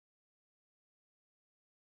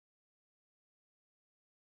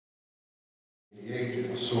1988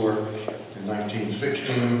 and sewer in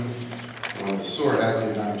 1916. When the Sewer Act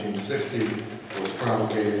in 1960 was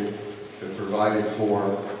promulgated, it provided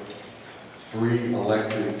for 3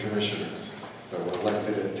 elected commissioners that were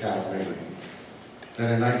elected at town meeting.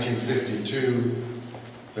 Then in 1952,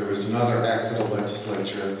 there was another act of the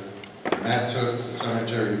legislature, and that took the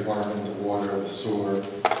sanitary department, the water, the sewer,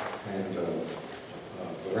 and the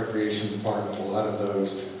recreation department, a lot of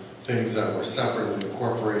those things that were separately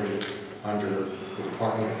incorporated under the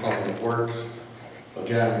Department of Public Works,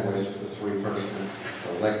 again with the 3-person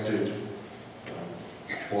elected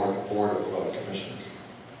board of commissioners.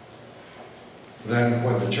 Then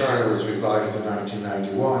when the charter was revised in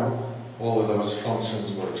 1991, all of those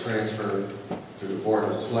functions were transferred to the Board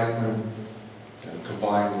of Selectmen and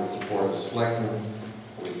combined with the Board of Selectmen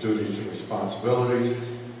with duties and responsibilities.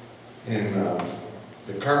 In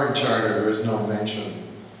the current charter, there is no mention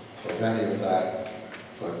of any of that,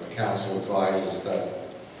 but council advises that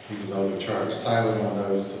even though the charter is silent on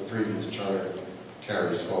those, the previous charter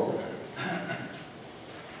carries forward.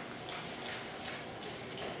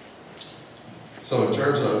 So in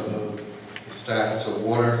terms of the status of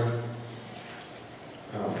water,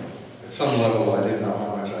 at some level I didn't know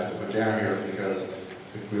how much I had to put down here because I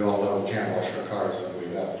think we all know we can't wash our cars and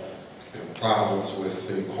we have problems with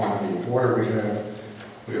the quantity of water we have.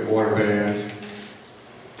 We have water bans.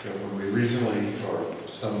 When we recently, or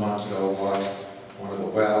some months ago, lost one of the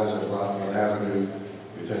wells at Rockland Avenue,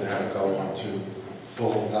 we then had to go on to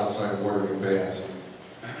full outside watering bans,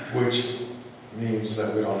 which means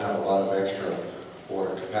that we don't have a lot of extra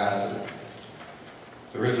water capacity.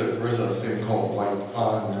 There is a thing called White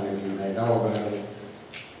Pond, many of you may know about it.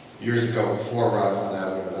 Years ago, before Rockland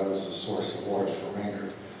Avenue, that was the source of water for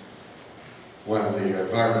Maynard. When the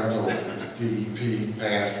environmental DEP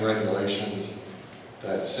passed regulations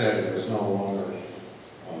that said it was no longer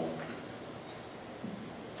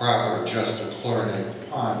proper just to chlorinate the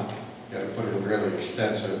pond, you had to put in really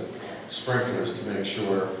extensive sprinklers to make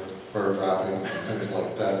sure bird droppings and things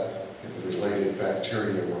like that and related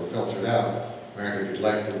bacteria were filtered out. Maynard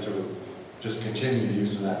elected to discontinue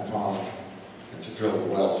using that pond and to drill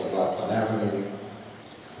the wells at Rockland Avenue.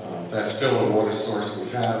 That's still a water source we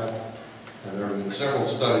have, and there have been several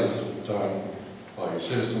studies done by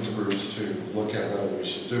citizens groups to look at whether we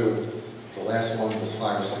should do it. The last one was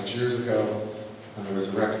 5 or 6 years ago, and there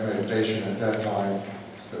was a recommendation at that time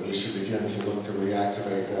that we should begin to look to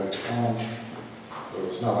reactivate White Pond. There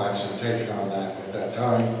was no action taken on that at that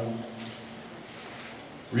time.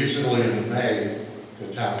 Recently in May, the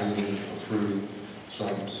town meeting approved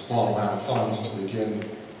some small amount of funds to begin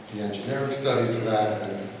the engineering studies of that,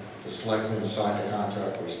 and the selectmen signed a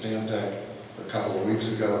contract with Stantec a couple of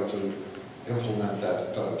weeks ago to implement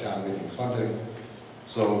that town meeting funding.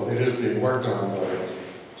 So it is being worked on, but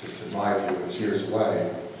it's just, in my view, it's years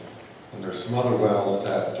away. And there's some other wells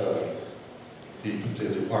that the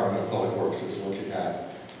Department of Public Works is looking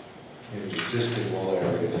at in existing well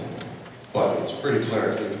areas. But it's pretty clear,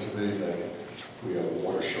 at least to me, that we have a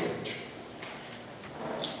water shortage.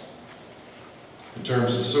 In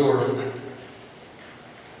terms of sewer,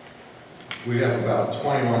 we have about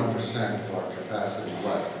 21% of our capacity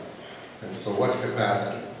left. And so what's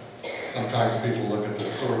capacity? Sometimes people look at the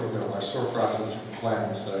sewer, our sewer processing plant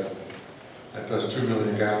and say, that does 2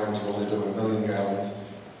 million gallons, we're only doing 1 million gallons.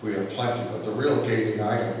 We have plenty, but the real gating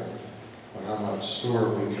item on how much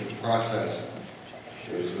sewer we can process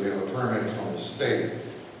is we have a permit from the state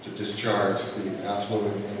to discharge the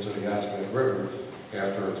effluent into the Aspet River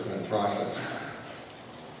after it's been processed.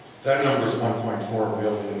 That number is 1.4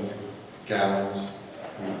 billion gallons.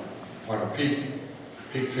 On a peak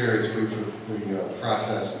periods, we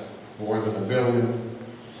process more than 1 billion,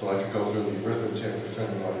 so I could go through the arithmetic if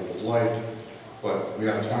anybody would like, but we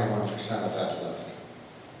have 21% of that left.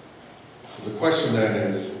 So the question then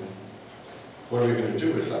is, what are we going to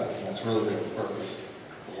do with that? And that's really the purpose,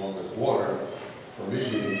 along with water, for me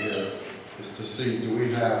being here, is to see, do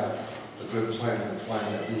we have a good plan and a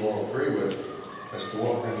plan that you all agree with as to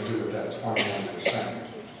what we're going to do with that 21%.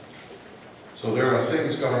 So there are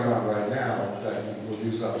things going on right now that will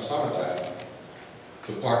use up some of that.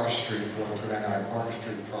 The Parker Street, 129 Parker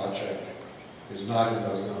Street project is not in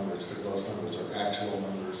those numbers because those numbers are actual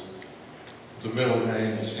numbers. The middle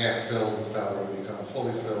main is half filled. If that were to become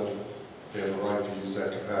fully filled, they have a right to use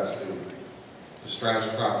that capacity. The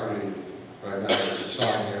Strauss property, right now there's a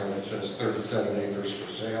sign here that says 37 acres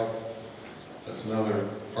for sale. That's another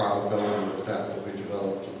probability that that will be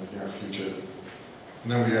developed in the near future.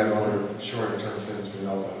 And then we have other shorter term things we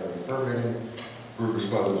know that are in permitting. Gruber's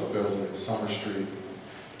Brothers building in Summer Street.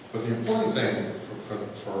 But the important thing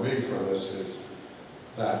for me for this is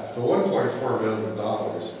that the $1.4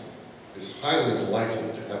 million is highly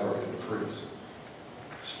unlikely to ever increase.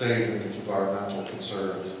 The state and its environmental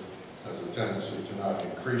concerns has a tendency to not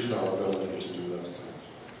increase our ability to do those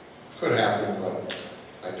things. Could happen, but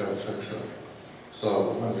I don't think so.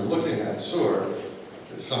 So when you're looking at sewer,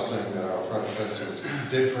 it's something that our predecessors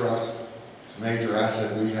did for us. It's a major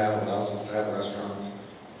asset we have, allows us to have restaurants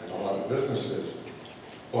and a lot of businesses.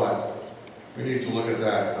 But we need to look at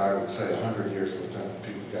that, and I would say 100 years with them,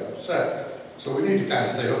 people get upset. So we need to kind of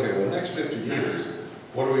say, okay, well, the next 50 years,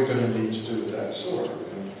 what are we going to need to do with that sewer?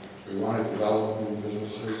 And we want to develop new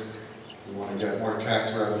businesses. We want to get more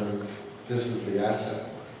tax revenue. This is the asset.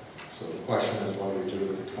 So the question is, what do we do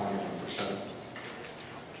with the 21%?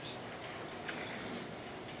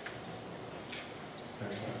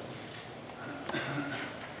 Next slide, please.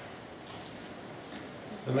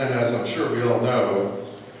 And then, as I'm sure we all know,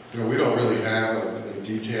 we don't really have a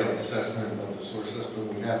detailed assessment of the sewer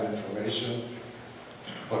system. We have information,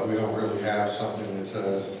 but we don't really have something that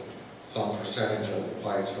says some percentage of the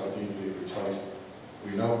pipes that need to be replaced.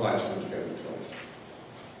 We know pipes need to get replaced.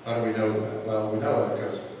 How do we know that? Well, we know that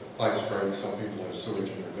because pipes break, some people have sewage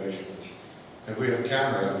in their basements. And we have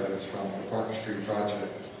camera evidence from the Parker Street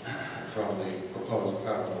project and from the proposed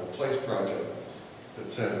Paramount Place project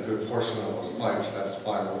that said a good portion of those pipes have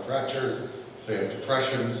spiral fractures. They have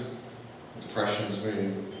depressions. Depressions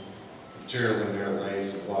mean material in there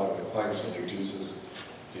lays at the bottom of the pipes and reduces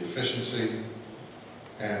the efficiency.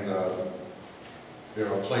 And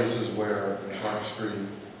there are places where in Parker Street,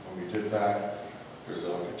 when we did that, there's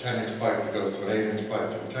like a 10-inch pipe that goes to an 8-inch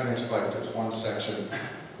pipe to a 10-inch pipe. There's one section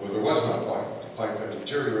where there was no pipe. The pipe had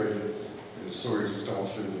deteriorated and the sewage was going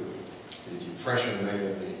through the depression made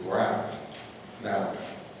in the ground. Now,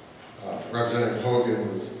 Representative Hogan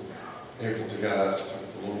was able to get us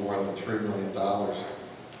a little more than $3 million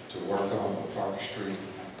to work on the Parker Street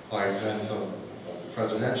pipes and some of the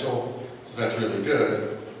presidential. So that's really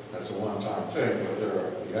good. That's a one-time thing, but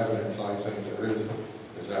the evidence I think there is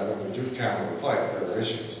that when we do count the pipe, there are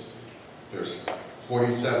issues. There's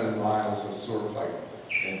 47 miles of sewer pipe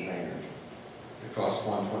in Maynard. It costs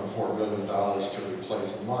 $1.4 million to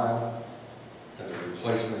replace a mile, and the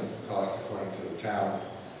replacement cost, according to the town,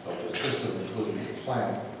 of the system, including the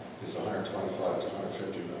plant, is $125 to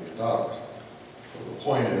 $150 million. So the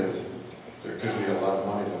point is, there could be a lot of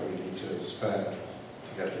money that we need to spend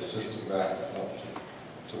to get the system back up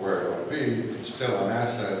to where it ought to be. It's still an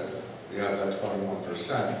asset. We have that 21%,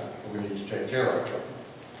 but we need to take care of it.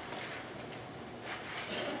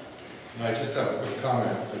 And I just have a quick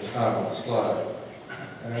comment that's not on the slide,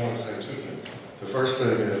 and I want to say two things. The first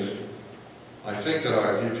thing is, I think that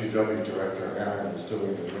our DPW director, Aaron, is doing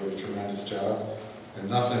a really tremendous job, and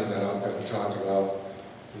nothing that I'm going to talk about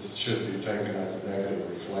should be taken as a negative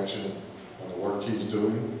reflection on the work he's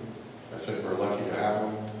doing. I think we're lucky to have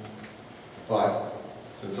him. But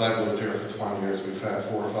since I've lived here for 20 years, we've had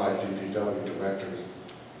 4 or 5 DPW directors.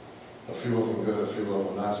 A few of them good, a few of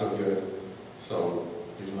them not so good. So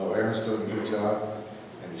even though Aaron's doing a good job,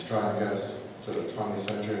 and he's trying to get us to the 20th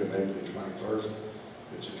century and maybe the 21st,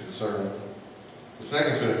 it's a concern. The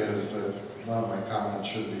second thing is that none of my comments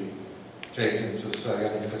should be taken to say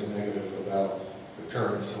anything negative about the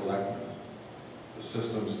current selectmen. The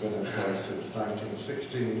system's been in place since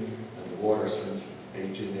 1916 and the water since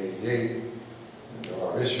 1888. And there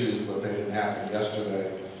are issues, but they didn't happen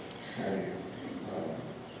yesterday. And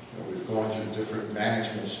we've gone through different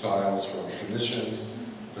management styles from commissions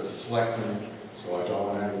to the selectmen, so I don't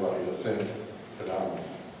want anybody to think that I'm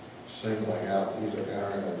singling out either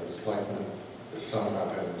Aaron or the selectmen as somehow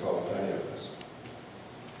having caused any of this.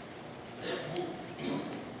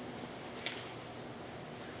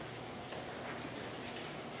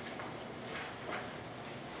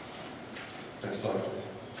 Next slide, please.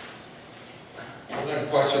 Well, then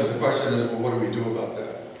the question is, well, what do we do about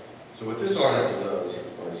that? So what this article does,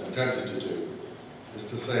 or is intended to do, is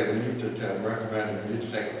to say we need to recommend, we need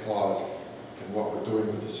to take a pause in what we're doing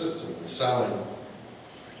with the system and selling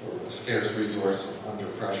or a scarce resource under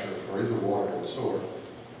pressure for either water or sewer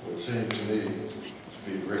would seem to me to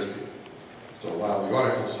be risky. So while the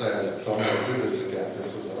article says don't ever do this again,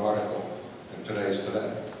 this is an article and today's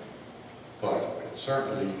today. But it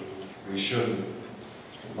certainly, we shouldn't,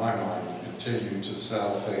 in my mind, continue to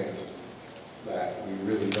sell things that we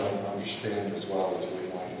really don't understand as well as we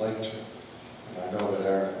might like to. And I know that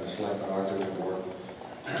Aaron and the selectmen are doing work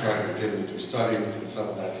to try to begin to do studies and some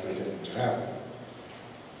of that beginning to happen.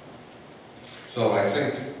 So I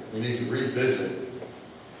think we need to revisit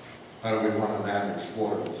how do we want to manage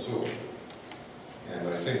water and sewer. And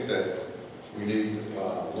I think that we need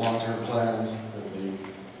long-term plans, and we need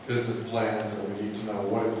business plans, and we need to know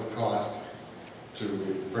what it would cost to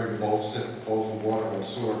bring both water and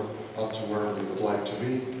sewer up to where we would like to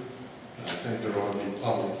be. And I think there ought to be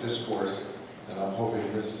public discourse, and I'm hoping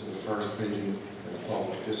this is the first meeting in a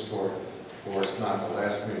public discourse, or it's not the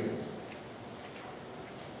last meeting.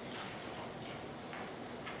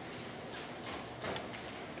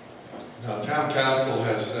 Now, Town Council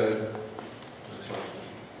has said,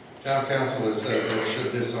 that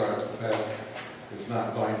should this article pass, it's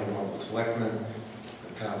not binding on the selectmen.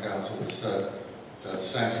 The Town Council has said that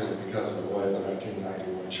essentially because of the way the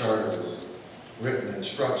 1991 charter was written and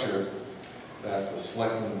structured, that the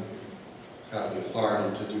selectmen have the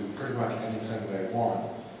authority to do pretty much anything they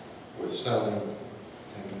want with selling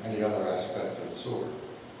and any other aspect of the sewer.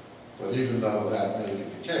 But even though that may be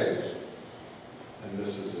the case, and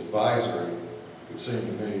this is advisory, it would seem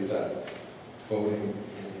to me that voting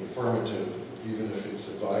in the affirmative, even if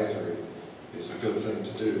it's advisory, is a good thing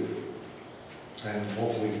to do, and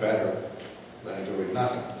hopefully better than doing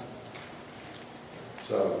nothing.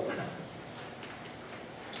 So,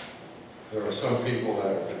 there are some people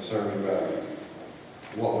that are concerned about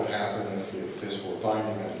what would happen if this were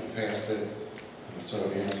binding and we passed it. And so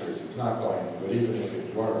the answer is it's not binding, but even if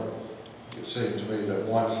it were, it seemed to me that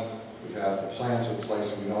once we have the plans in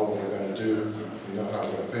place, we know what we're going to do, we know how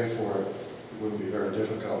we're going to pay for it, it wouldn't be very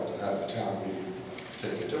difficult to have the town meeting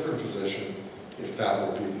take a different position if that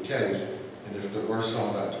would be the case, and if there were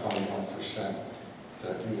some, that 21%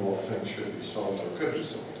 that you all think should be sold or could be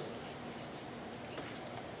sold.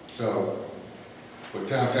 So, what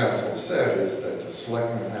Town Council said is that the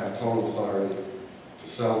selectmen have total authority to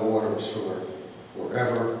sell water or sewer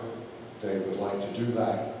wherever they would like to do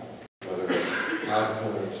that, whether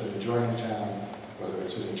it's an adjoining town, whether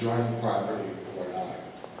it's an adjoining property or not.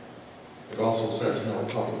 It also says no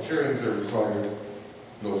public hearings are required,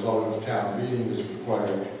 no vote of town meeting is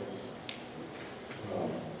required.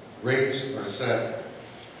 Rates are set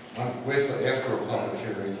after a public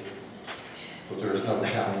hearing, but there is no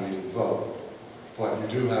town meeting vote. But you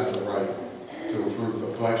do have the right to approve the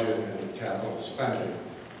budget and the capital spending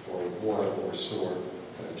for water or sewer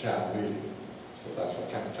at a town meeting. So that's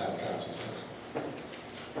what Town Council says.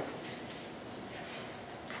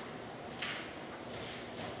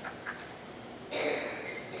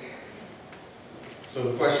 So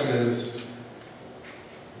the question is,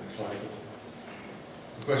 next slide.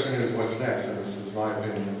 The question is what's next, and this is my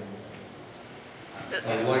opinion.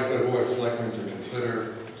 I'd like the Board of Selectmen to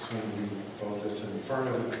consider, when you vote this in the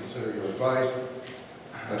affirmative, consider your advice.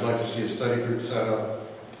 I'd like to see a study group set up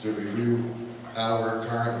to review how we're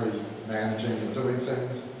currently managing and doing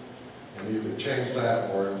things, and either change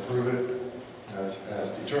that or improve it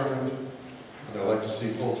as determined. And I'd like to see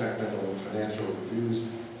full technical and financial reviews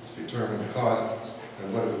to determine the cost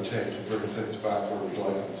and what it would take to bring things back where we'd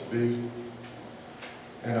like them to be.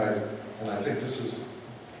 And I think this is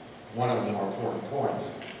one of the more important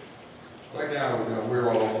points. Right now, we're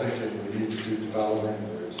all thinking we need to do development,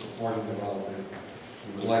 we're supporting development.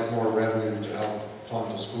 We would like more revenue to help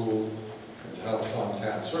fund the schools and to help fund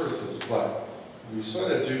town services, but we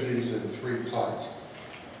sort of do these in three parts.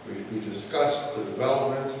 We discuss the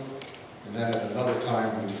developments, and then at another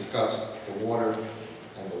time we discuss the water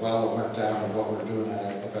and the well that went down and what we're doing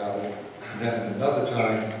about it. And then at another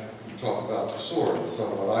time we talk about the sewer. And so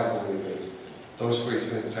what I believe is those three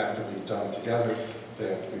things have to be done together. They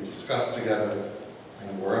have to be discussed together,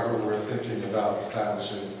 and wherever we're thinking about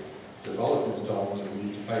establishing development zones, we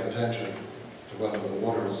need to pay attention to whether the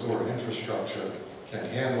water and sewer infrastructure can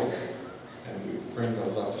handle it, and we bring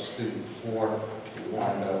those up to speed before we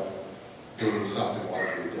wind up doing something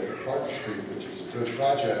like we did at Park Street, which is a good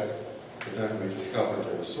project, but then we discovered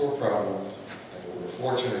there were sewer problems, and we were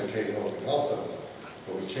fortunate Kate Hogan helped us,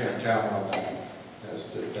 but we can't count on that as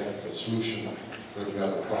the solution for the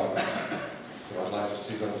other problems. So I'd like to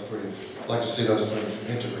see those things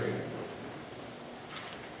integrated.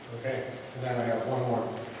 Okay, and then I have one more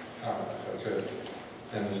comment, if I could.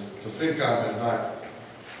 And the FinCom has not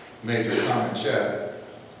made their comments yet,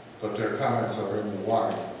 but their comments are in the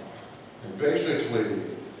warrant. And basically,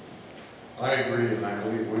 I agree, and I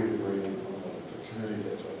believe we agree on the committee,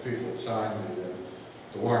 that the people that signed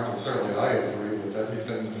the warrant, and certainly I agree with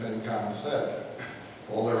everything the FinCom said.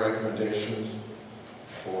 All their recommendations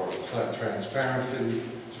for transparency,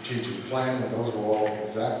 strategic planning, those were all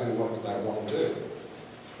exactly what I want to do.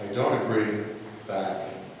 I don't agree that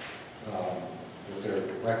with their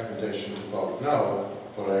recommendation to vote no,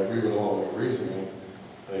 but I agree with all their reasoning.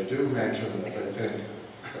 They do mention that they think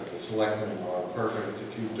that the selectmen are perfect to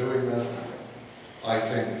keep doing this. I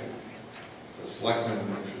think the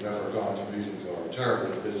selectmen, if you've ever gone to meetings, are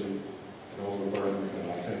terribly busy and overburdened,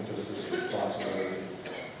 and I think responsibility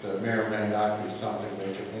that may or may not be something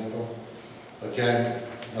they can handle. Again,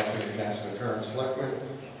 nothing against the current selectmen.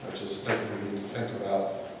 I just think we need to think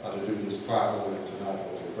about how to do this properly to not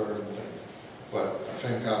overburden things. But I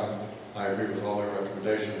think I agree with all their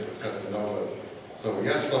recommendations except the no vote. So a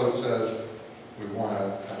yes vote says we want to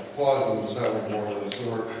have a pause on selling water and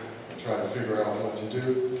sewer and try to figure out what to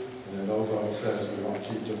do. And the no vote says we want to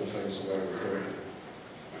keep doing things the way we're doing it.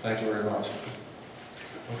 Thank you very much.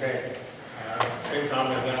 Okay.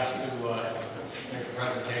 FinCom is asked to make a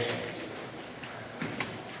presentation.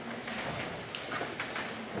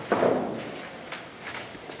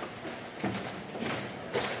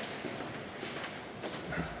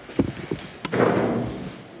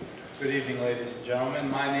 Good evening, ladies and gentlemen.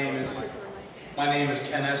 My name is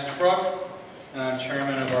Ken Estabrook, and I'm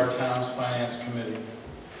chairman of our town's Finance Committee.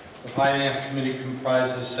 The Finance Committee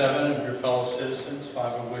comprises 7 of your fellow citizens,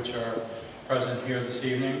 5 of which are present here this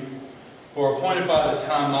evening, who are appointed by the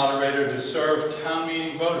town moderator to serve town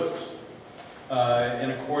meeting voters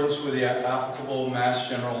in accordance with the applicable Mass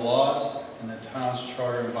General laws and the town's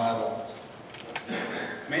charter and bylaws.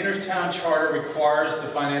 Maynard's town charter requires the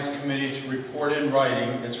Finance Committee to report in writing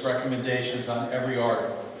its recommendations on every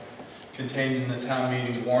article contained in the town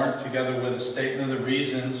meeting warrant, together with a statement of the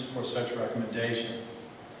reasons for such recommendation.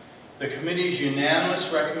 The committee's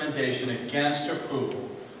unanimous recommendation against approval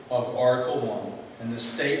of Article 1 and the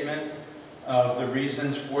statement of the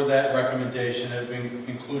reasons for that recommendation have been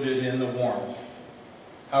included in the warrant.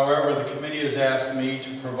 However, the committee has asked me to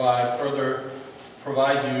provide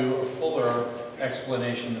you a fuller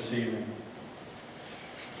explanation this evening.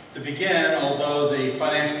 To begin, although the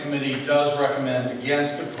Finance Committee does recommend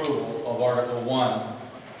against approval of Article 1,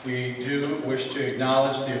 we do wish to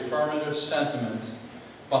acknowledge the affirmative sentiments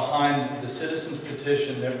behind the citizens'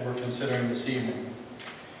 petition that we're considering this evening.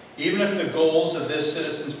 Even if the goals of this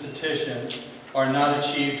citizens' petition are not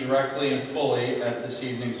achieved directly and fully at this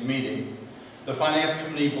evening's meeting, the Finance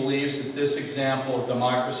Committee believes that this example of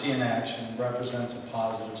democracy in action represents a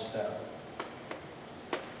positive step.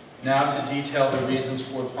 Now to detail the reasons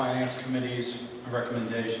for the Finance Committee's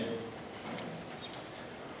recommendation.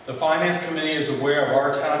 The Finance Committee is aware of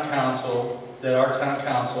our town council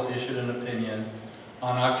issued an opinion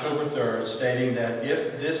on October 3rd stating that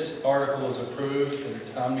if this article is approved in a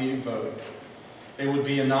town meeting vote, it would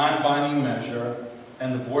be a non-binding measure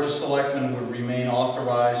and the Board of Selectmen would remain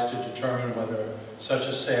authorized to determine whether such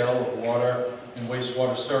a sale of water and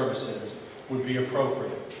wastewater services would be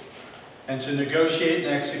appropriate, and to negotiate and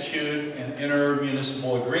execute an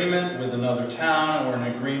intermunicipal agreement with another town or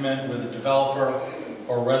an agreement with a developer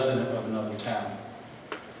or resident of another town.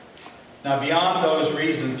 Now, beyond those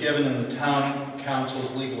reasons given in the town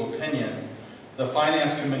council's legal opinion, the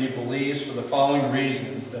Finance Committee believes for the following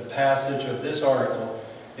reasons that passage of this article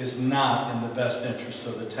is not in the best interests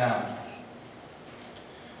of the town.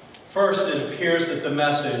 First, it appears that the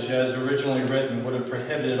message, as originally written, would have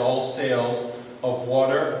prohibited all sales of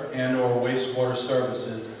water and or wastewater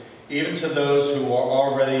services, even to those who are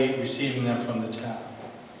already receiving them from the town.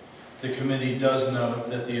 The committee does note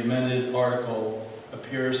that the amended article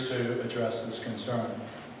appears to address this concern.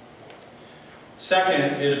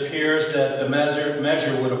 Second, it appears that the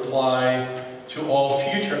measure would apply to all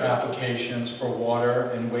future applications for water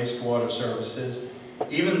and wastewater services,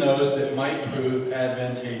 even those that might prove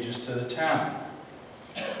advantageous to the town.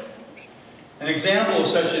 An example of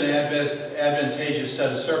such an advantageous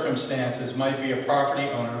set of circumstances might be a property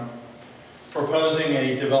owner proposing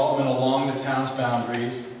a development along the town's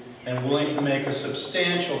boundaries and willing to make a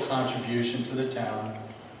substantial contribution to the town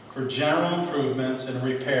for general improvements and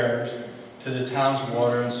repairs to the town's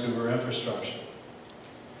water and sewer infrastructure.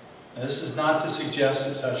 Now, this is not to suggest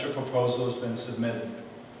that such a proposal has been submitted,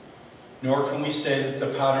 nor can we say that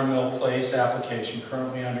the Powder Mill Place application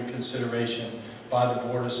currently under consideration by the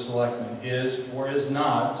Board of Selectmen is or is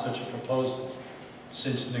not such a proposal,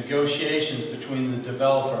 since negotiations between the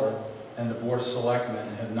developer and the Board of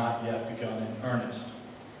Selectmen have not yet begun in earnest.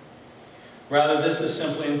 Rather, this is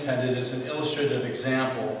simply intended as an illustrative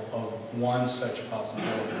example of one such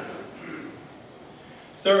possibility.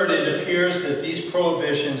 Third, it appears that these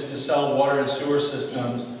prohibitions to sell water and sewer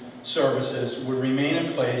systems services would remain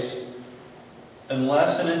in place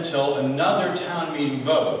unless and until another town meeting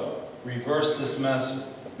vote reversed this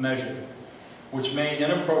measure, which may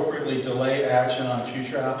inappropriately delay action on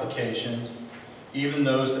future applications, even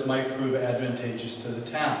those that might prove advantageous to the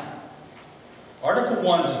town. Article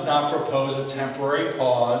 1 does not propose a temporary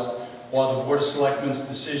pause while the Board of Selectmen's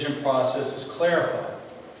decision process is clarified.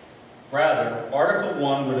 Rather, Article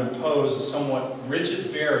 1 would impose a somewhat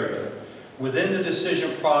rigid barrier within the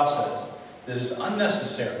decision process that is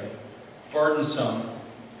unnecessary burdensome,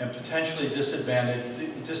 and potentially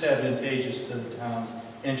disadvantageous to the town's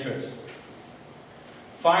interests.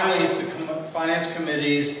 Finally, it's the Finance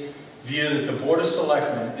Committee's view that the Board of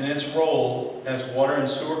Selectmen, in its role as Water and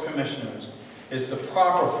Sewer Commissioners, is the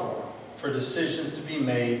proper forum for decisions to be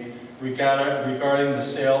made regarding the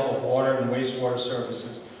sale of water and wastewater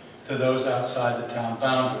services to those outside the town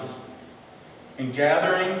boundaries. In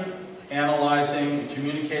gathering, analyzing, and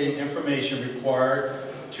communicating information required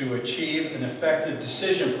to achieve an effective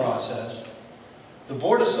decision process, the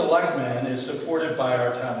Board of Selectmen is supported by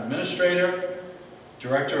our town administrator,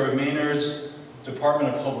 director of Maynard's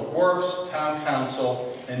Department of Public Works, town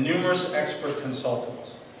council, and numerous expert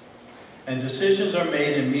consultants. And decisions are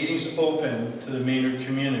made in meetings open to the Maynard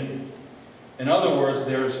community. In other words,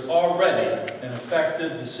 there is already an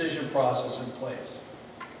effective decision process in place.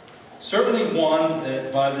 Certainly one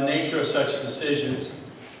that, by the nature of such decisions,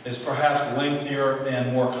 is perhaps lengthier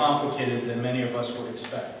and more complicated than many of us would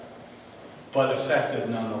expect, but effective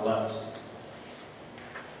nonetheless.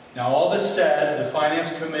 Now, all this said, the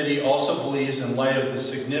Finance Committee also believes, in light of the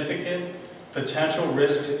significant potential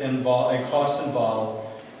risks and costs involved,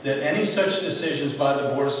 that any such decisions by the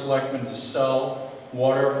Board of Selectmen to sell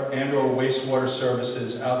water and/or wastewater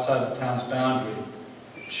services outside the town's boundary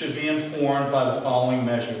should be informed by the following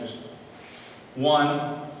measures.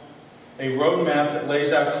 1, a roadmap that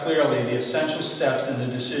lays out clearly the essential steps in the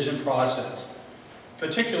decision process,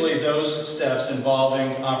 particularly those steps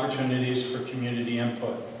involving opportunities for community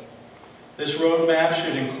input. This roadmap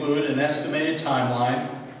should include an estimated timeline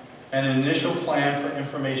and an initial plan for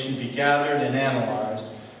information to be gathered and analyzed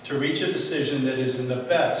to reach a decision that is in the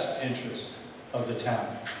best interest of the town.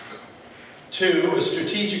 2, a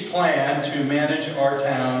strategic plan to manage our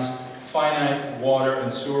town's finite water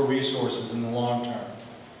and sewer resources in the long term.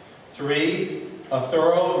 3, a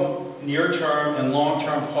thorough near-term and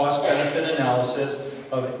long-term cost-benefit analysis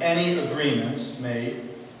of any agreements made.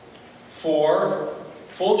 4,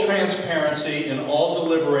 full transparency in all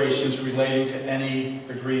deliberations relating to any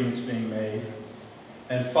agreements being made.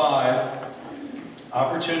 And 5,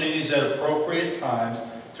 opportunities at appropriate times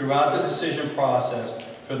throughout the decision process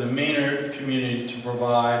for the Maynard community to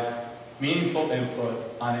provide meaningful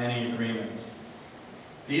input on any agreements.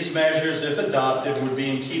 These measures, if adopted, would be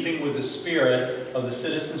in keeping with the spirit of the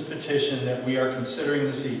citizens' petition that we are considering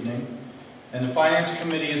this evening, and the Finance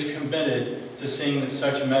Committee is committed to seeing that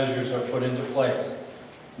such measures are put into place.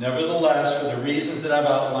 Nevertheless, for the reasons that I've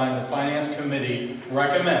outlined, the Finance Committee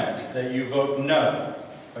recommends that you vote no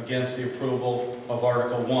against the approval of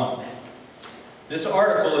Article 1. This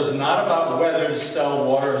article is not about whether to sell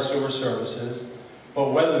water or sewer services,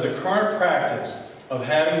 but whether the current practice of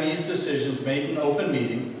having these decisions made in open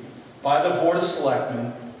meeting by the Board of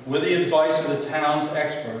Selectmen with the advice of the town's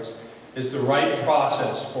experts is the right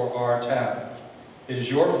process for our town. It is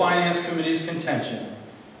your Finance Committee's contention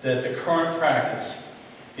that the current practice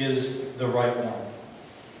is the right one.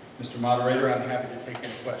 Mr. Moderator, I'm happy to take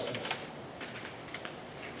any questions.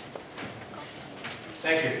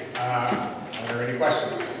 Thank you. Are there any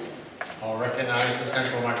questions? I'll recognize the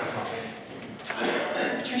central microphone.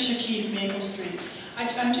 Patricia Keefe, Maple Street.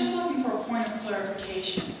 I'm just looking for a point of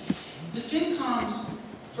clarification. The FinCom's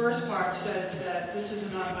first part says that this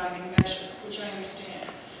is a non-binding measure, which I understand.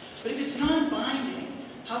 But if it's non-binding,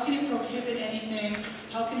 how can it prohibit anything?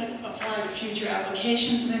 How can it apply to future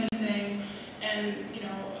applications of anything? And, you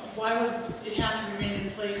know, why would it have to remain in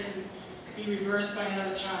place and be reversed by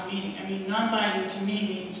another town meeting? I mean, non-binding to me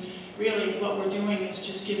means really what we're doing is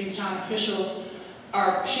just giving town officials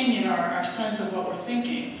our opinion or our sense of what we're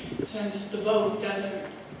thinking, since the vote doesn't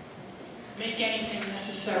make anything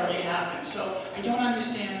necessarily happen. So I don't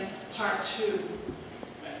understand part 2,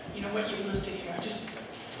 you know, what you've listed here.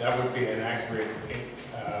 That would be an accurate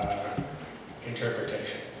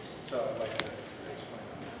interpretation. So I'd like to explain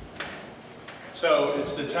that. So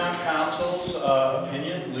it's the town council's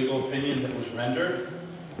opinion, legal opinion that was rendered.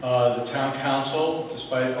 The town council,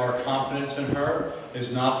 despite our confidence in her,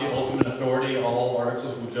 is not the ultimate authority. All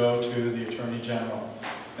articles would go to the Attorney General.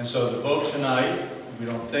 And so the vote tonight, we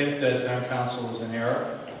don't think that town council is in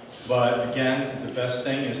error, but again, the best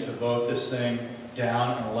thing is to vote this thing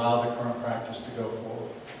down and allow the current practice to go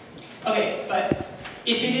forward. Okay, but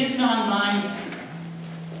if it is non-binding,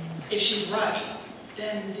 if she's right,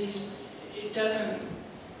 then it doesn't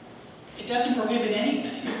prohibit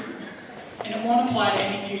anything. And it won't apply to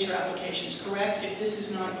any future applications, correct, if this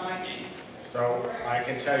is non-binding? So I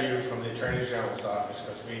can tell you from the Attorney General's office,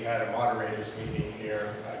 because we had a moderators meeting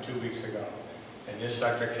here 2 weeks ago, and this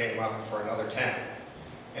subject came up for another town.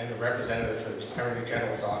 And the representative for the Attorney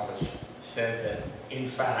General's office said that, in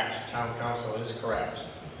fact, town council is correct.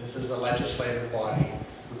 This is a legislative body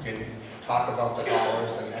who can talk about the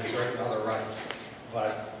dollars and has certain other rights.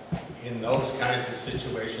 But in those kinds of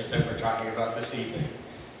situations that we're talking about this evening,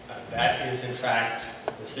 that is in fact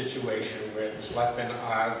the situation where the selectmen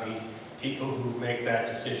are the people who make that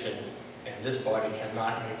decision, and this body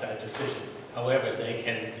cannot make that decision. However, they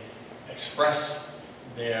can express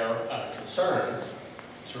their concerns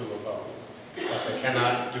through a vote, but they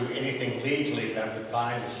cannot do anything legally that would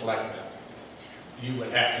bind the selectmen. You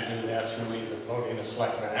would have to do that through either voting the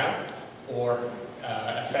selectmen out or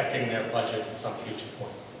affecting their budget at some future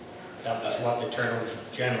point. That was what the Attorney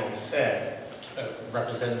General said,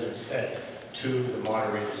 representative said to the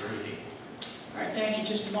moderator's meeting. All right, thank you.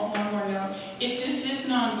 Just one more note. If this is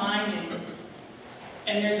non-binding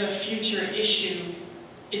and there's a future issue,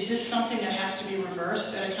 is this something that has to be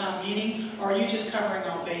reversed at a town meeting, or are you just covering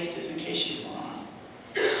all bases in case she's wrong?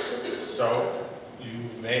 So you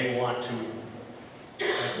may want to,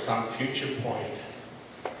 at some future point,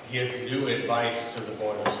 give new advice to the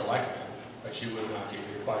Board of Selectmen, but you would not be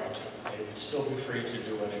required to. They would still be free to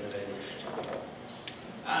do whatever they wished.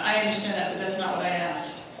 I understand that, but that's not what I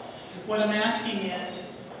asked. What I'm asking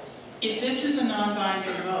is, if this is a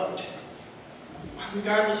non-binding vote,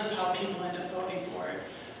 regardless of how people end up voting for it,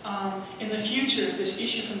 in the future, if this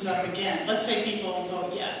issue comes up again, let's say people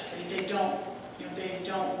vote yes, they don't, they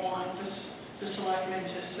don't want the selectmen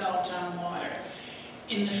to sell town water.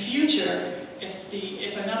 In the future,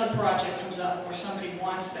 if another project comes up where somebody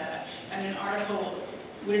wants that, and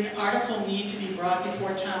would an article need to be brought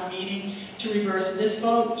before town meeting to reverse this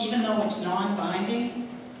vote, even though it's non-binding?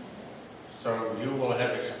 So you will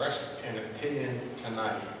have expressed an opinion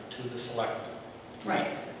tonight to the selectmen. Right.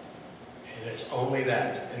 And it's only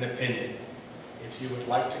that, an opinion. If you would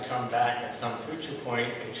like to come back at some future point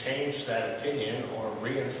and change that opinion or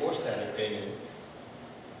reinforce that opinion,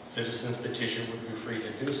 citizens' petition would be free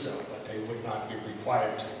to do so, but they would not be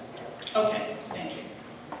required to. Okay, thank you.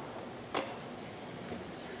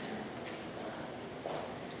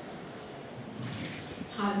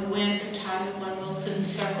 Hi, Luann Catato, 1 Wilson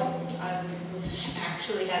Circle. I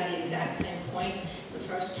actually had the exact same point. The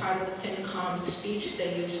first part of the FinCom speech,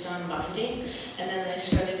 they used non-binding, and then they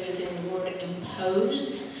started using the word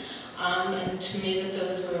impose, and to me that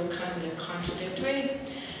those were kind of contradictory.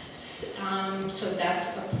 So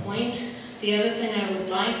that's a point. The other thing I would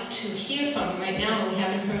like to hear from right now, we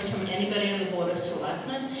haven't heard from anybody on the Board of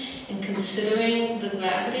Selectmen, in considering the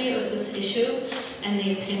gravity of this issue and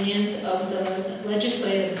the opinions of the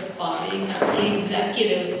legislative body, not the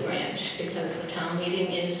executive branch, because the town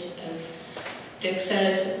meeting is, as Dick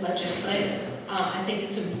says, legislative. I think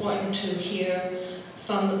it's important to hear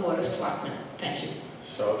from the Board of Selectmen. Thank you.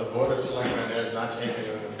 So the Board of Selectmen has not taken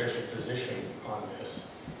an official position on this.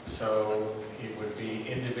 So it would be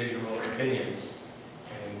individual opinions.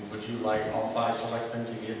 And would you like all 5 selectmen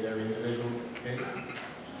to give their individual opinion?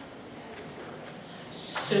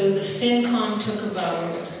 So the FinCom took a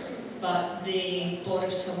vote, but the Board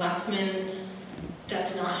of Selectmen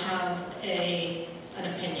does not have an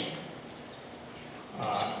opinion.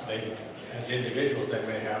 As individuals they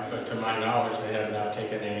may have, but to my knowledge they have not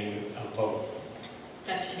taken any vote.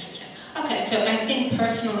 That's interesting. Okay, so I think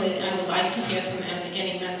personally I would like to hear from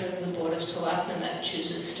any member of the Board of Selectmen that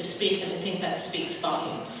chooses to speak, and I think that speaks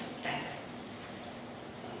volumes. Thanks.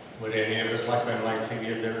 Would any of the selectmen like to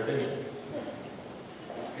give their opinion?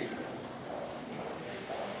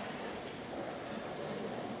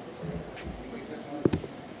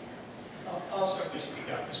 I'll certainly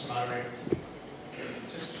speak up, Mr. Moderator.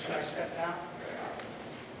 Should I step down?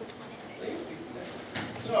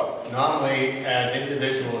 So, Normally, as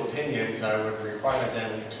individual opinions, I would require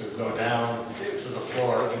them to go down to the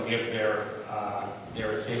floor and give their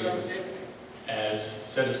opinions as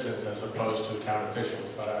citizens as opposed to town officials,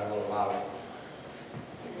 but I will allow it.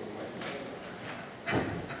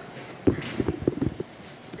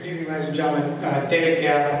 good evening, ladies and gentlemen. David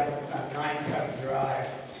Gavin, 9 Cutton Drive.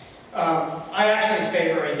 I actually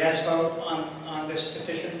favor a yes vote on this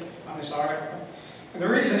petition, on this article. And the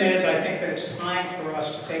reason is I think that it's time for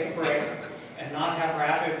us to take a break and not have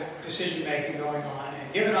rapid decision-making going on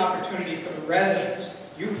and give an opportunity for the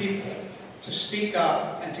residents, you people, to speak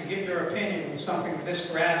up and to give your opinion when something of this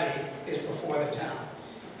gravity is before the town.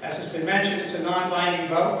 As has been mentioned, it's a non-binding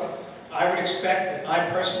vote. I would expect that I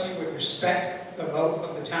personally would respect the vote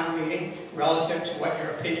of the town meeting relative to what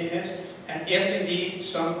your opinion is, and if indeed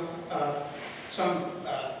some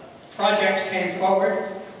project came forward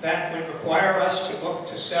that would require us to look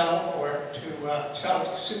to sell or to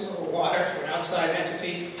sell sewer or water to an outside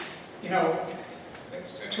entity,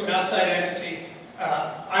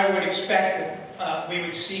 I would expect that we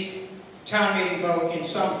would seek town meeting vote in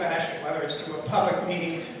some fashion, whether it's through a public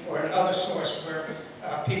meeting or another source where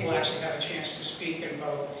people actually have a chance to speak and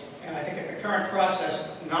vote. And I think that the current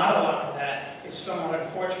process, not a lot of that, is somewhat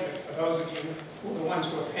unfortunate for those of you who are the ones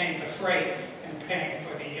who are paying the freight and paying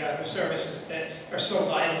for the services that are so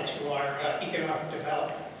vital to our economic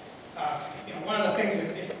development. One of the things,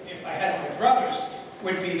 if I had my druthers,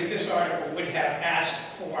 would be that this article would have asked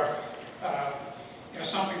for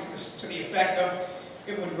something to the effect of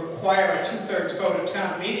it would require a 2/3 vote of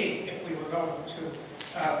town meeting if we were going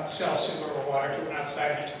to sell sewer or water to an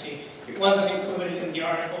outside entity. It wasn't included in the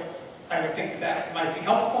article. I would think that might be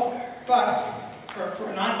helpful, but for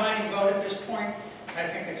a non-binding vote at this point, I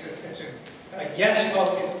think a yes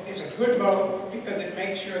vote is a good vote because it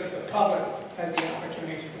makes sure that the public has the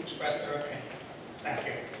opportunity to express their opinion. Thank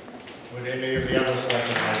you. Would any of the others like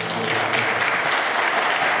to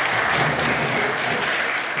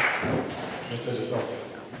Mr. De Silva.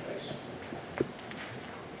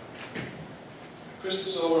 Chris De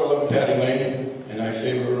Silva, 11 Patty Lane, and I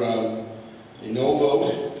favor a no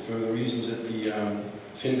vote for the reasons that the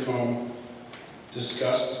FinCom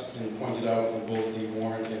discussed and pointed out in both the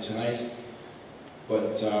warrant and tonight.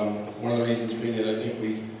 But one of the reasons being that I think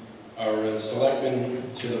we are as selectmen,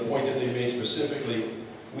 to the point that they made specifically,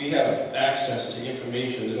 we have access to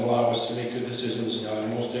information that allow us to make good decisions on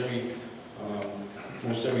most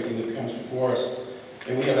everything that comes before us,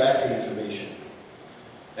 and we have accurate information,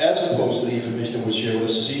 as opposed to the information that was shared with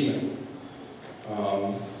us this evening.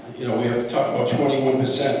 We have to talk about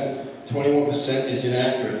 21%. 21% is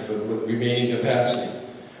inaccurate for the remaining capacity.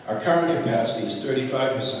 Our current capacity is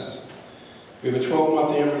 35%. We have a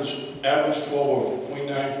 12-month average flow of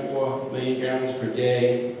 0.94 million gallons per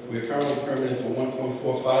day. We are currently permitted for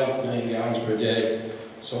 1.45 million gallons per day,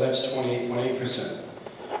 so that's 28.8%.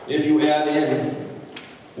 If you add in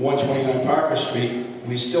 129 Parker Street,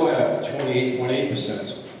 we still have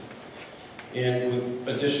 28.8%. And with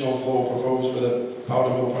additional flow proposed for the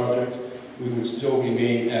Powder Mill project, we would still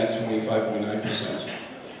remain at 25.9%.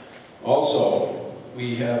 Also,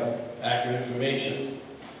 we have accurate information,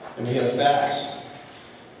 and we have facts.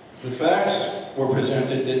 The facts were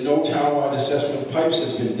presented that no townwide assessment of pipes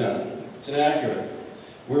has been done. It's inaccurate.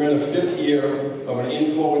 We're in the 5th year of an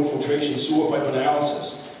inflow infiltration sewer pipe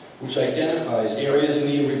analysis, which identifies areas in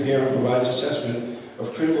need of repair and provides assessment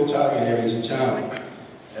of critical target areas in town.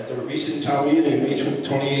 At the recent town meeting in May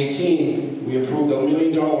 2018, we approved a $1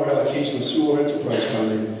 million allocation of sewer enterprise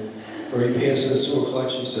funding for repairs to the sewer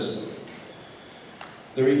collection system.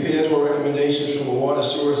 The repairs were recommendations from the water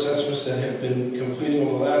sewer assessments that have been completed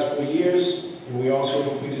over the last 4 years, and we also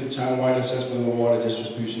completed a town-wide assessment of the water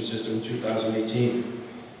distribution system in 2018.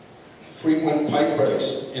 Frequent pipe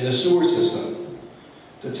breaks in the sewer system.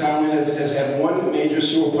 The town has had one major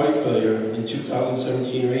sewer pipe failure in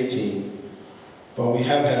 2017 or 18, but we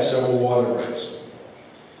have had several water breaks.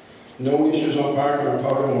 No issues on Parker and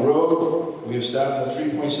Powder Mill Road. We have started a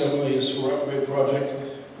 $3.7 million sewer upgrade project,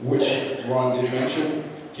 which Ron did mention,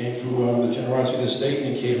 came through the generosity of the state,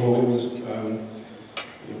 and Kate Hogan was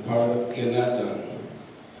part of getting that done.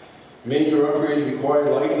 Major upgrades required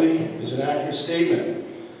likely is an accurate statement,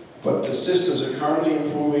 but the systems are currently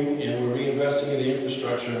improving and we're reinvesting in the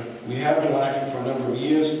infrastructure. We have been lacking for a number of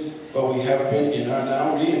years, but we have been and are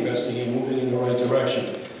now reinvesting and moving in the right direction.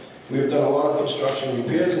 We have done a lot of construction and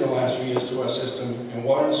repairs in the last 3 years to our system and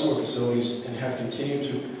water and sewer facilities, and have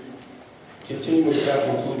continued with the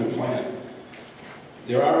capital improvement plan.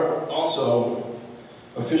 There are also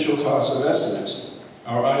official costs of estimates.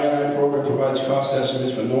 Our I&I program provides cost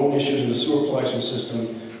estimates for known issues in the sewer collection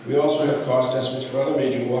system. We also have cost estimates for other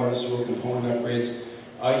major water and sewer component upgrades,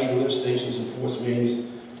 i.e. lift stations and force mains,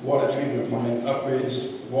 water treatment plant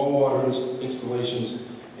upgrades, wall water installations,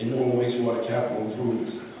 and known wastewater capital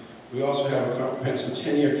improvements. We also have a comprehensive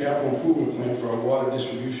 10-year capital improvement plan for our water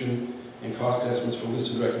distribution and cost estimates for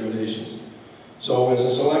listed recommendations. So as a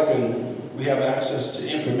selectman, we have access to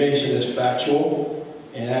information that's factual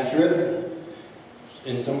and accurate,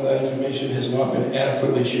 and some of that information has not been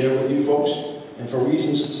adequately shared with you folks. And for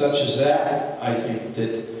reasons such as that, I think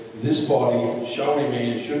that this body shall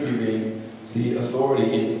remain and should remain the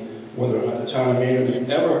authority in whether or not the town of Maynard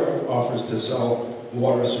ever offers to sell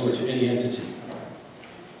water or sewer to any entity.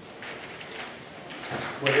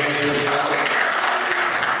 Would any of the others?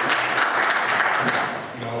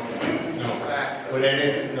 No. Would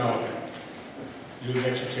any? No. You get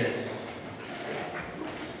your chance.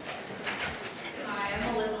 Hi,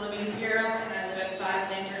 I'm Melissa Levine-Piro, and I live at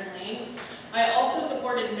 5 Lantern Lane. I also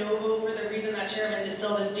supported no vote for the reason that Chairman De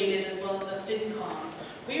Silva stated, as well as the FinCom.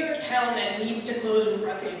 We are a town that needs to close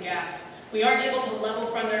root-rubbing gaps. We aren't able to level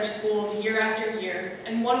fund our schools year after year,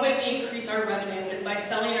 and one way we increase our revenue is by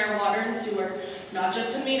selling our water and sewer, not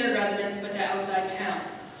just to Maynard residents, but to outside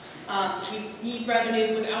towns. We need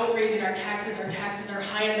revenue without raising our taxes. Our taxes are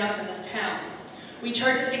high enough in this town. We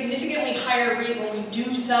charge a significantly higher rate when we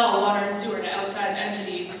do sell water and sewer to outside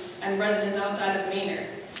entities and residents outside of Maynard.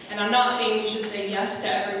 And I'm not saying we should say yes to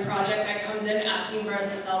every project that comes in asking for us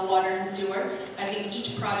to sell water and sewer. I think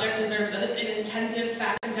each project deserves an intensive,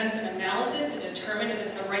 fact-intensive analysis to determine if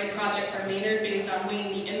it's the right project for Maynard based on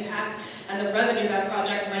weighing the impact and the revenue that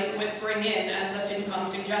project might bring in, as the FinCom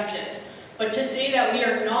suggested. But to say that we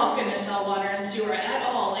are not going to sell water and sewer at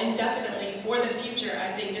all indefinitely for the future,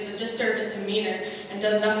 I think, is a disservice to Maynard and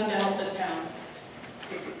does nothing to help this town.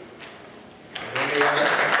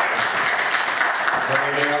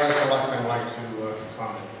 Any other selectmen like to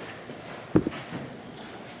comment?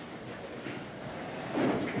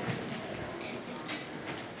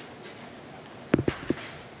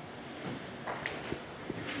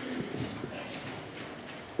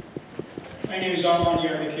 My name is Armand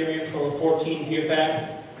Yermakirian for 14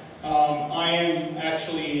 Pierpac. I am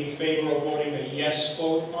actually in favor of voting a yes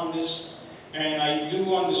vote on this, and I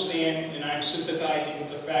do understand and I'm sympathizing with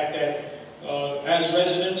the fact that as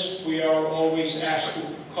residents we are always asked to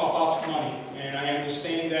cough up money, and I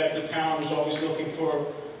understand that the town is always looking for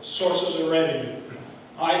sources of revenue.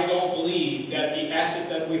 I don't believe that the asset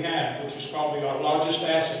that we have, which is probably our largest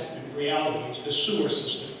asset in reality, is the sewer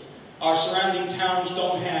system. Our surrounding towns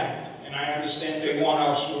don't have it, and I understand they want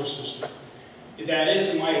our sewer system. That is,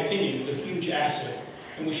 in my opinion, a huge asset,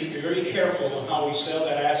 and we should be very careful on how we sell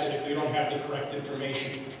that asset if we don't have the correct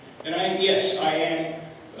information. And yes, I am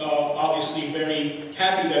obviously very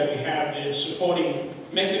happy that we have the supporting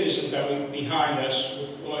mechanism that we behind us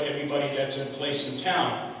with everybody that's in place in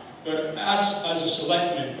town. But as a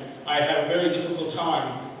selectman, I have a very difficult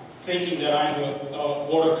time thinking that I'm a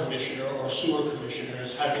water commissioner or sewer commissioner.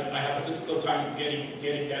 I have a difficult time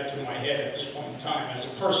getting that through my head at this point in time as a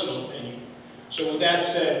personal opinion. So with that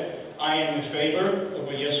said, I am in favor of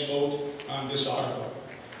a yes vote on this article.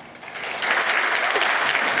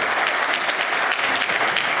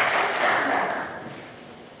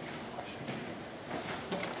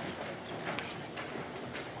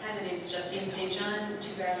 Hi, my name is Justine St. John,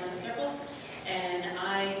 2 Barrel in a Circle, and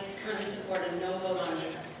I currently support a no vote on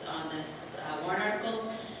this warrant article.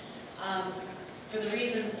 For the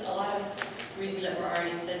reasons, a lot of reasons that were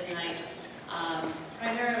already said tonight.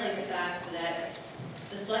 Primarily the fact that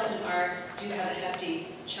the selectmen do have a hefty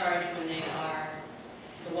charge when they are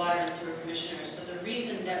the water and sewer commissioners, but the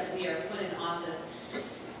reason that we are put in office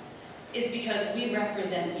is because we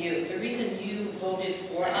represent you. The reason you voted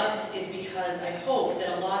for us is because I hope that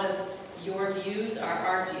a lot of your views are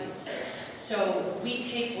our views. So we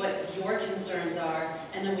take what your concerns are,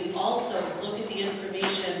 and then we also look at the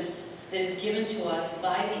information that is given to us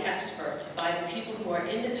by the experts, by the people who are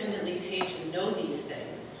independently paid to know these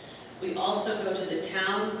things. We also go to the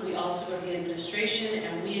town, we also go to the administration,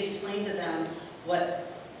 and we explain to them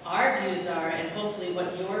what our views are and hopefully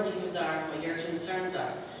what your views are and what your concerns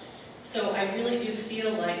are. So I really do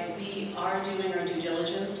feel like we are doing our due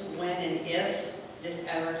diligence when and if this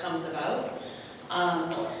ever comes about.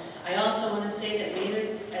 I also want to say that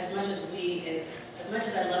Maynard, as much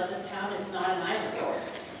as I love this town, it's not an island.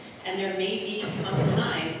 And there may come a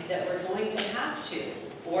time that we're going to have to,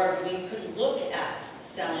 or we could look at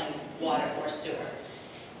selling water or sewer.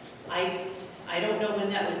 I don't know when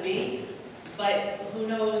that would be, but who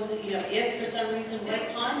knows, if for some reason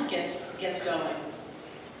White Pond gets going,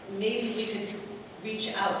 maybe we could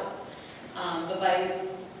reach out. But by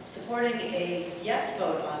supporting a yes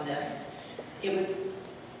vote on this, it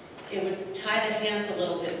would tie the hands a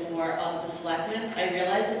little bit more of the selectmen. I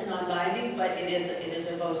realize it's non-binding, but it is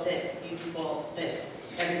a vote that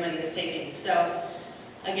everybody is taking. So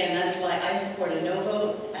again, that is why I support a no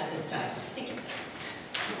vote at this time. Thank you.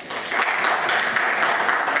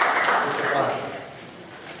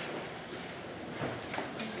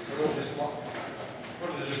 I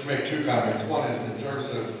wanted to just make 2 comments. One is in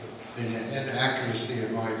terms of the inaccuracy,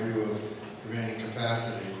 in my view, of remaining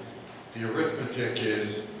capacity. The arithmetic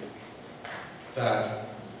is that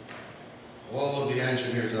all of the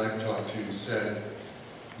engineers I've talked to said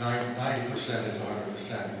 90% is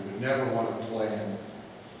 100%. You would never want to plan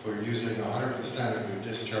for using 100% of your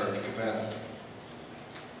discharge capacity.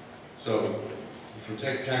 So if you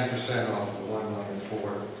take 10% off of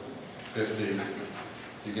 1,450,000,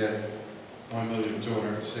 you get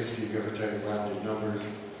 1,260,000, give or take rounded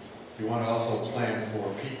numbers. You want to also plan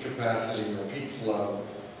for peak capacity or peak flow.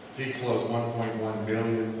 Peak flow is 1.1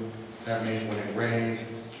 billion. That means when it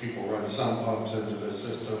rains, people run sump pumps into the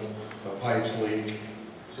system, the pipes leak.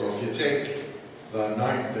 So if you take the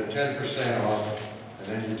 10% off, and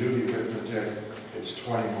then you do the arithmetic, it's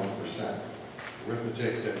 21%.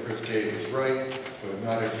 Arithmetic that Chris gave is right, but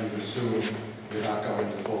not if you assume you're not going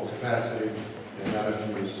to full capacity, and not if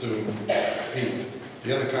you assume peak.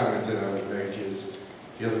 The other comment that I would make is,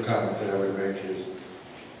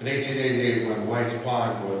 in 1888, when White's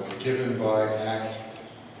Pond was given by act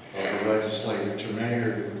of the legislature to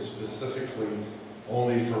Maynard, it was specifically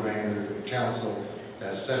only for Maynard, and council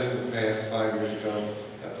has said in the past 5 years ago,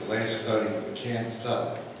 at the last study, you can't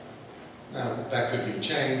sell it. Now, that could be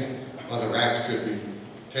changed, other acts could be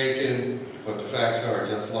taken, but the facts are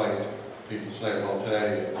just like people say, well,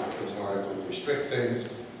 today, this article would restrict things.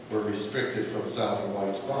 We're restricted from selling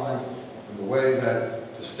White's Pond, and the way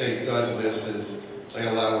that the state does this is they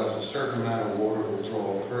allow us a certain amount of water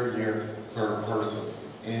withdrawal per year per person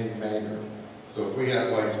in Maynard. So if we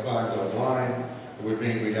had White's Pond online, it would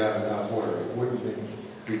mean we'd have enough water. It wouldn't mean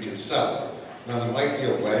we could sell it. Now, there might be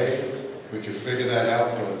a way we could figure that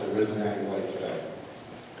out, but there isn't any way today.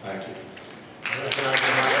 Thank you.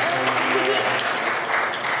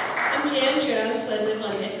 I'm Jan Jones. I live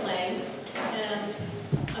on Nick Lane, and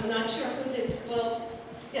I'm not sure who's it. Well,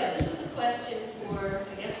 yeah, this is a question for,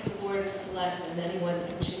 I guess, the Board of Selectmen, anyone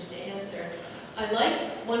can choose to answer. I liked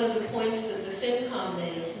one of the points that the FinCom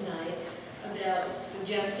made tonight about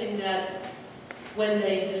suggesting that when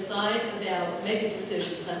they decide about make a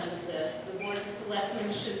decision such as this, the Board of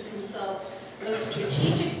Selectmen should consult a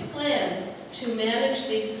strategic plan to manage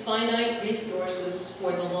these finite resources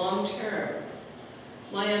for the long term.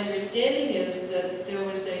 My understanding is that there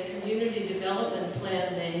was a community development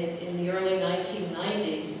plan made in the early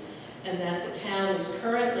 1990s, and that the town is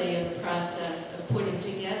currently in the process of putting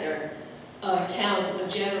together a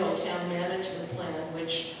general town management plan,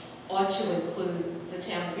 which ought to include the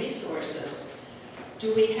town resources.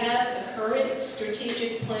 Do we have a current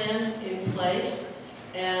strategic plan in place?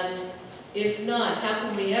 And if not, how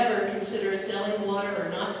can we ever consider selling water or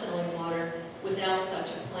not selling water without such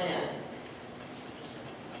a plan?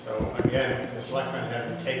 So again, the selectmen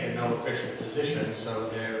haven't taken no official position, so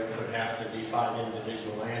there would have to be 5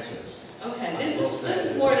 individual answers. Okay, this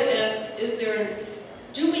is more to ask,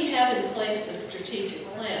 do we have in place a strategic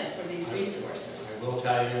plan for these resources? I will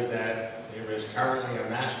tell you that there is currently a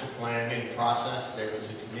master plan in process. There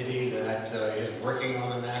is a committee that is working on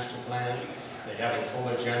the master plan. They have a full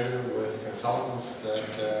agenda with consultants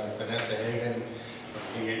that Vanessa Hagan,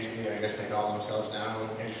 PhD, I guess they call themselves now,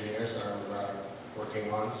 engineers are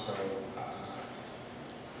working on. So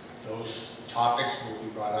those topics will be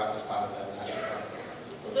brought up as part of that master plan.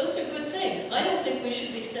 Well, those are good things. I don't think we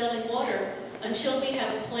should be selling water until we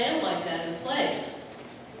have a plan like that in place.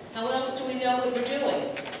 How else do we know what we're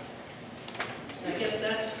doing? I guess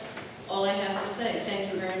that's all I have to say.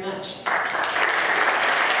 Thank you very much.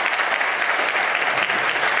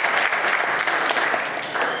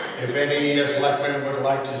 If any selectmen would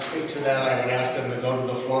like to speak to that, I would ask them to go to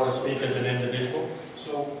the floor and speak as an individual.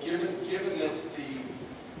 So, given that the...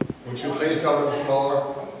 Would you please go to the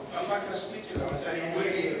floor? I'm not going to speak to it. I'm going to tell you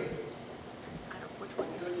we're here. Which one?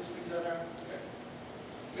 You want to speak to that now? Okay.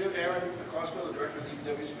 We have Aaron Cosgrove, the director of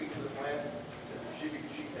DPW, speak to the plan that she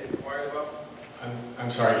inquired about. I'm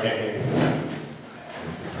sorry, I can't hear you.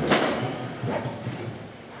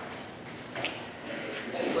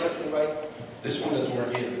 This one doesn't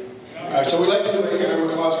work either. All right, so we'd like to invite Aaron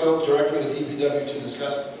Cosgrove, director of the DPW, to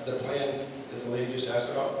discuss the plan that the lady just asked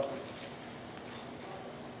about.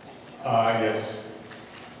 Yes.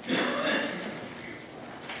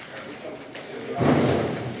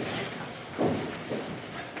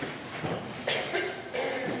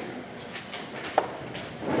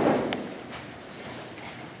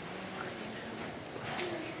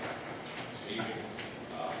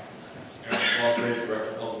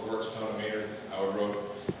 Director of Public Works, Town of Maynard, Howard Road.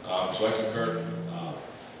 So I concur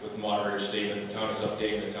with the moderator's statement. The town is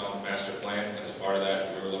updating the town's master plan, and as part of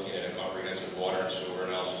that, we were looking at a comprehensive water and sewer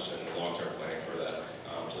analysis and long-term planning for that.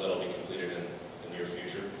 So that'll be completed in the near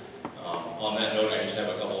future. On that note, I just have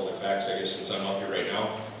a couple other facts, I guess, since I'm up here right now,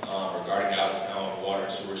 regarding out-of-town water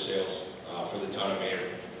and sewer sales for the town of Maynard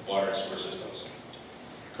water and sewer systems.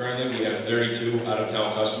 Currently, we have 32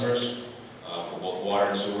 out-of-town customers for both water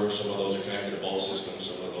and sewer. Some of those are connected to both systems,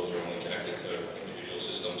 some of those are only connected to individual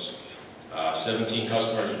systems. 17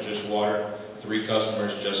 customers are just water, 3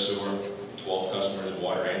 customers just sewer, 12 customers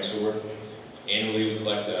water and sewer. Annually, we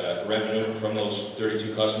collect revenue from those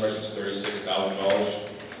 32 customers. It's $36,000.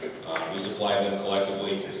 We supply them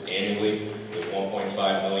collectively annually with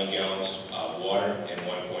 1.5 million gallons of water and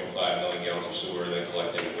 1.5 million gallons of sewer that are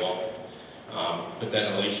collected as well. Put that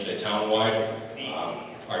in relation to townwide.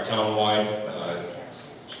 Our town-wide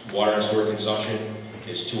water and sewer consumption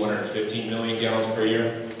is 215 million gallons per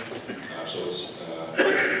year, so it's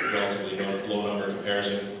a relatively low number in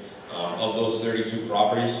comparison. Of those 32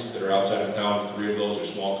 properties that are outside of town, 3 of those are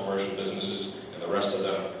small commercial businesses, and the rest of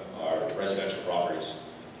them are residential properties.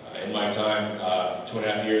 In my time,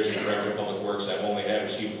 2.5 years as Director of Public Works, I've only had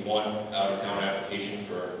received 1 out-of-town application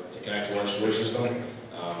to connect to our sewer system.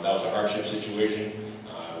 That was a hardship situation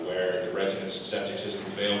where the resident's septic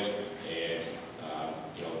system failed, and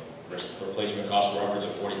replacement costs were upwards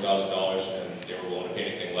of $40,000, and they were willing to pay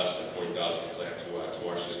anything less than $40,000 to connect to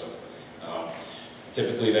our system.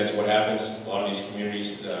 Typically, that's what happens. A lot of these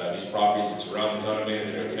communities, these properties that surround the town of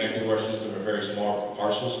Maynard that are connected to our system are very small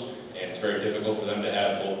parcels, and it's very difficult for them to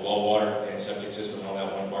have both well water and septic system on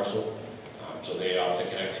that one parcel. So they opt to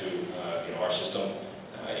connect to our system.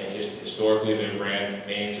 And historically, they've ran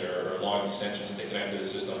mains or long extensions to connect to the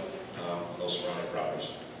system on those surrounding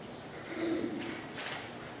properties.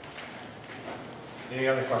 Any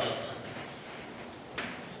other questions?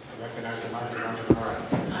 I recognize the microphone to the right.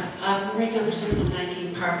 I'm Marie Gunderson from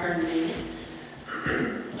 19 Parker, Maine.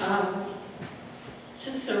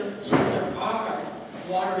 Since there are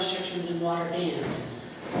water restrictions and water bans,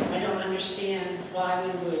 I don't understand why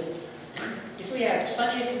we would, if we had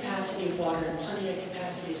plenty of capacity of water and plenty of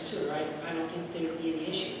capacity of sewer, I don't think there would be an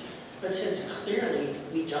issue. But since clearly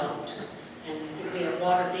we don't, and we have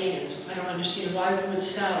water bans, I don't understand why we would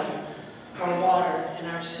sell our water and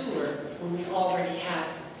our sewer when we already have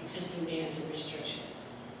existing bans and restrictions.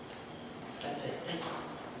 That's it. Thank you.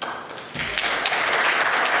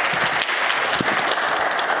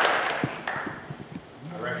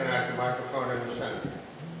 I recognize the microphone in the center.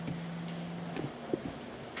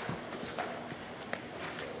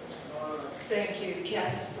 Thank you,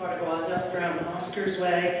 Kathy Spartabaza from Oscars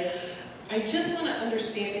Way. I just want to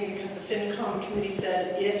understand, because the FinCom committee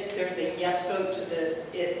said if there's a yes vote to this,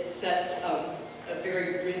 it sets a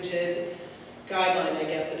very rigid guideline, I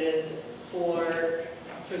guess it is, for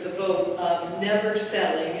the vote of never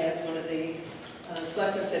selling, as one of the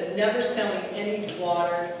selectmen said, never selling any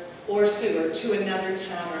water or sewer to another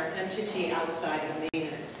town or entity outside of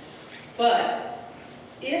Maynard. But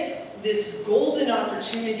if this golden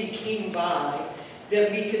opportunity came by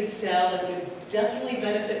that we could sell and would definitely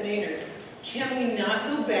benefit Maynard, can we not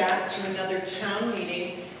go back to another town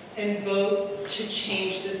meeting and vote to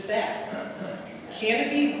change this back? Can it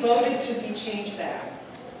be voted to be changed back?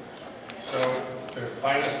 So the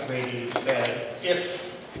finance committee said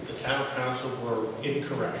if the town council were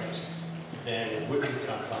incorrect, then it would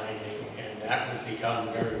become binding, and that would become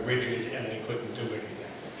very rigid, and they couldn't do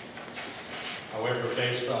anything. However,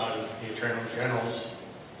 based on the Attorney General's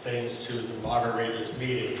things to the moderator's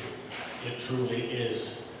meeting, it truly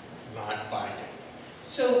is not binding.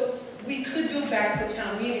 So we could go back to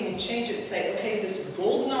town meeting and change it and say, okay, this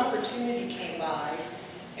golden opportunity came by,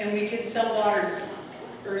 and we could sell water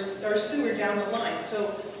or sewer down the line.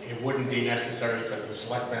 So it wouldn't be necessary because the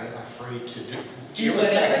selectmen are free to do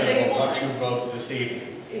whatever they want. What you vote this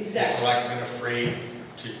evening. Exactly. The selectmen are free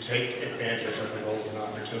to take advantage of the golden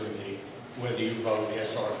opportunity, whether you vote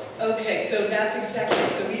yes or no. Okay, so that's exactly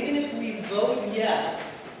it. So even if we vote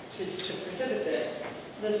yes to prohibit this,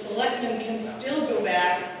 the selectmen can still go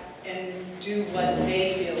back and do what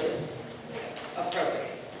they feel is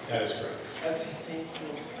appropriate. That is correct. Okay, thank you.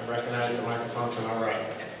 I recognize the microphone to my right.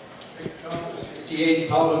 58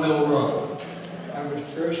 Powder Mill Road. I would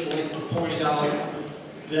first like to point out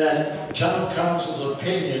that town council's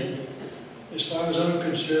opinion, as far as I'm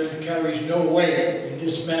concerned, carries no weight in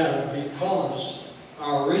this matter because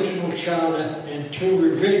our original charter and 2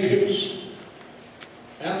 revisions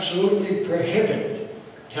absolutely prohibit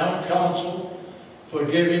town council for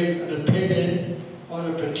giving an opinion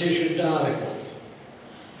on a petitioned article.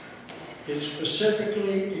 It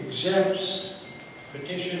specifically exempts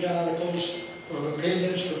petitioned articles from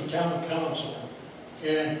opinions from town council.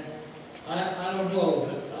 And I don't know,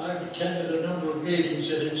 but I've attended a number of meetings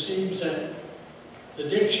and it seems that the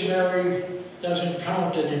dictionary doesn't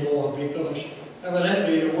count anymore because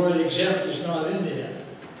evidently the word exempt is not in there.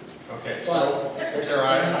 Okay, so I will say...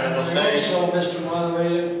 I also, Mr.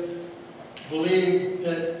 Moderator, believe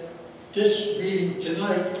that this meeting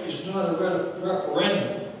tonight is not a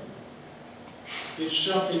referendum. It's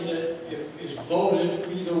something that if it's voted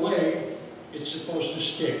either way, it's supposed to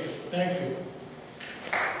stick. Thank you.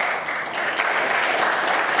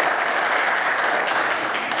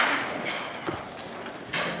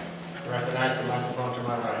 Recognize the microphone to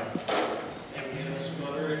my right. Thank you, Mr.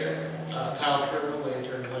 Moderator. Kyle Kerr,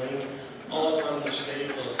 Lantern Lane. All I wanted to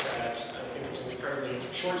state was that I think it's incredibly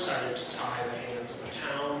short-sighted to tie the hands of a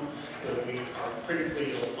town that we are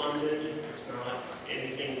critically ill-funded. It's not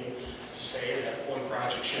anything to say that one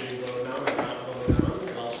project should be voted on or not voted on.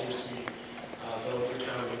 It all seems to be going through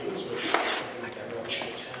town meetings, which I think everyone should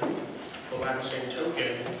attend. But by the same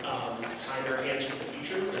token, tying our hands to the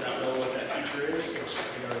future without knowing what that future is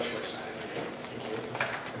very short-sighted for me.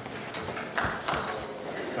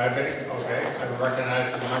 Thank you. Okay, I recognize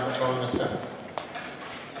the microphone in the center.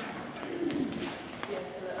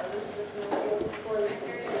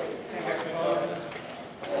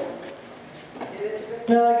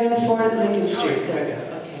 Milligan, 4 Lincoln Street, there we go,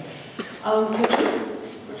 okay.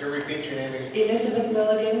 Would you repeat your name again? Elizabeth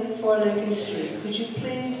Milligan, 4 Lincoln Street. Could you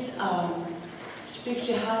please speak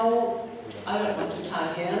to how, I don't like to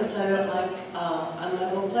tie hands, I don't like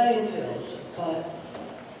unlevel playing fields, but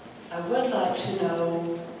I would like to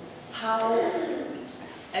know how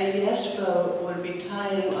a yes vote would be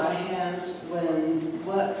tying our hands when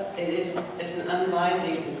what it is an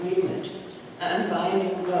unbinding agreement, an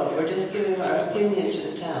unbinding vote. We're just giving our opinion to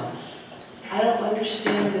the town. I don't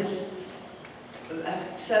understand this.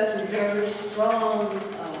 I sense a very strong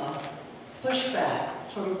pushback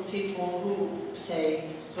from people who say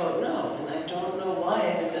vote no, and I don't know why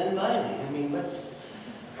if it's unbinding. I mean, what's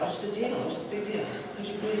the deal? What's the big deal? Could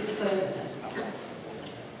you please explain that?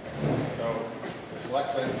 So, the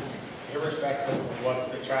selectmen, irrespective of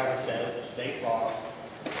what the charter says, state law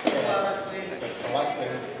says, the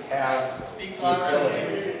selectmen have the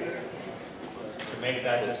ability to make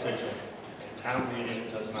that decision. The town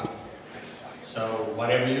meeting does not. So,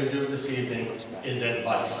 whatever you do this evening is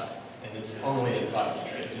advice, and it's only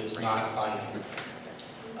advice. It is not binding.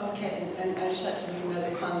 Okay, and I just like to make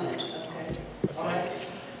another comment, okay? All right.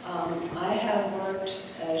 I have worked,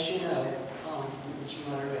 as you know, Mr.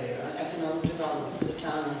 Moderator, on economic development for the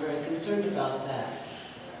town. I'm very concerned about that.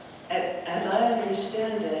 As I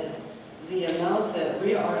understand it, the amount that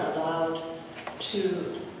we are allowed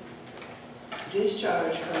to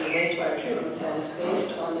discharge from the wastewater treatment plant is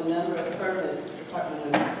based on the number of permits the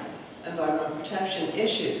Department of Environmental Protection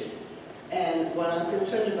issues. And what I'm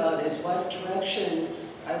concerned about is what direction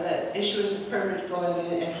are the issuers of permit going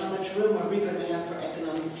in, and how much room are we going to have for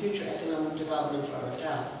future economic development for our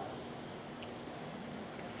town?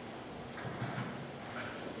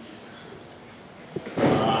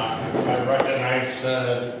 I recognize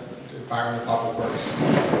the Department of Public Works.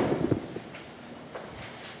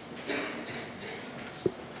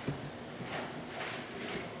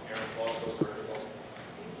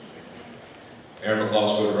 Aaron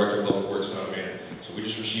McCloskey, Director of Public Works, Town of Maynard. So we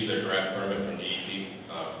just received our draft permit from DEP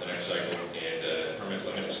for the next cycle, and the permit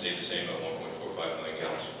limit has stayed the same at 1.45 million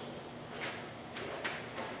gallons.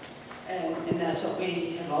 And that's what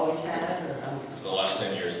we have always had, or? For the last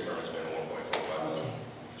 10 years, the permit's been 1.45 million. Okay.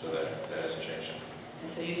 So that hasn't changed.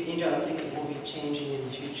 And so you don't think it will be changing in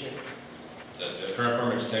the future? The current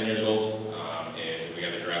permit's 10 years old, and we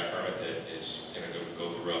have a draft permit that is going to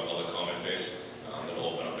go through a public comment phase that'll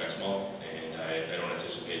open up next month, and I don't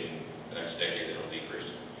anticipate in the next decade it'll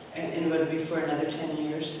decrease. And would it be for another 10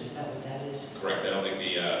 years? Is that what that is? Correct. I don't think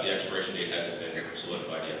the expiration date hasn't been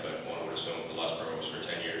solidified yet, but one would assume the last permit was for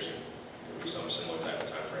 10 years, and it would be some similar type of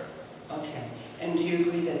time frame. Okay. And do you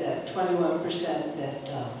agree that that 21% that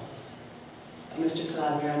Mr.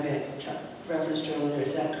 Calabria made reference to earlier,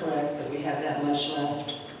 is that correct, that we have that much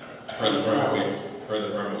left? Per the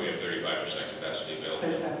permit, we have 35% capacity available.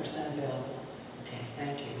 35% available. Okay,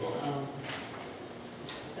 thank you.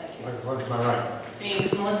 Thank you. What's my right?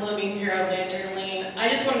 Thanks, Melissa Living here at Lantern Lane. I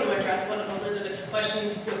just wanted to address one of Elizabeth's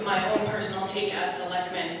questions with my own personal take as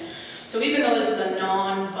selectman. So even though this is a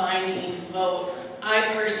non-binding vote,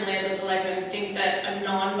 I personally, as a selectman, think that a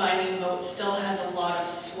non-binding vote still has a lot of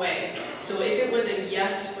sway. So if it was a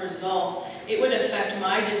yes result, it would affect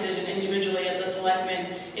my decision individually as a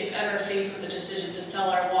selectman if ever faced with a decision to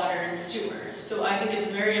sell our water and sewer. So I think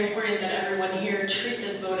it's very important that everyone here treat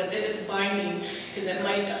this vote as if it's binding, because it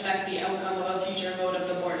might affect the outcome of a future vote of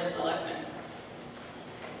the Board of Selectmen.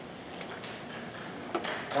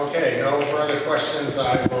 Okay, no further questions.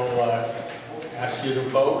 I will ask you to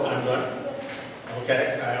vote. I'm done.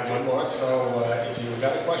 Okay, I have one more. So if you've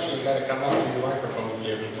got a question, you've got to come up to your microphones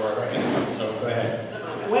here before I recognize you. So go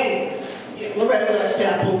ahead. Wait, Loretta West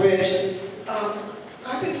Apple Ridge.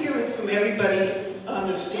 I've been hearing from everybody on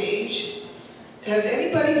the stage. Has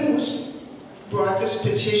anybody who's brought this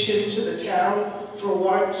petition to the town for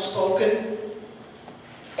water spoken?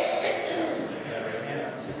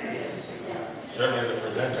 Certainly the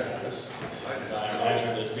presenter has. I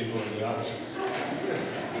imagine there's people in the audience.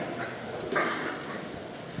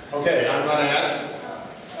 Okay, I'm going to add.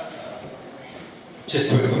 Just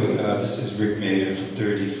quickly, this is Rick Maynard from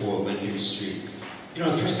 34 Lincoln Street. You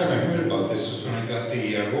know, the first time I heard about this was when I got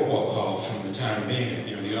the robocall from the town of Maynard,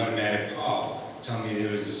 you know, the automatic call, telling me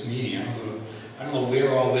there was this meeting. I don't know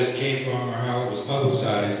where all this came from or how it was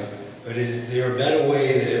publicized, but is there a better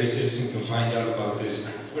way that every citizen can find out about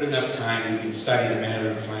this? With enough time, we can study the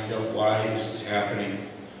matter and find out why this is happening,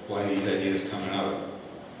 why these ideas are coming out.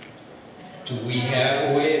 Do we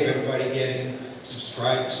have a way of everybody getting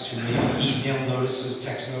subscribed to maybe email notices,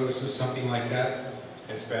 text notices, something like that?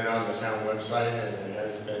 It's been on the town website and it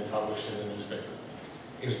has been published in the newspaper.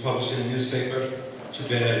 It was published in the newspaper? Too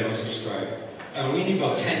bad I don't subscribe. We need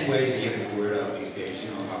about 10 ways to get the word out these days.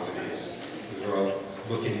 You know how it is. We're all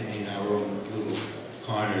looking in our own little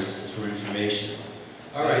corners for information.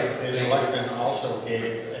 All right. The selectmen also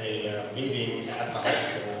gave a meeting at the high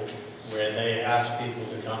school where they asked people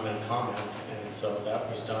to come and comment, and so that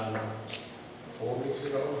was done 4 weeks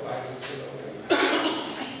ago, 5 weeks ago.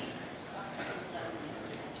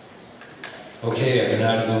 Okay, I've been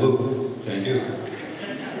out of the loop. Thank you.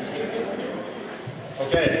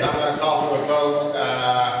 Okay, I'm going to call for the vote.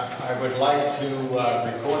 I would like to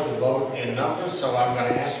record the vote in numbers, so I'm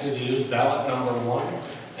going to ask you to use ballot number 1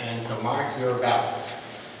 and to mark your ballots.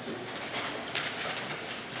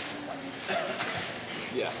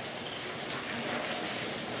 Yeah.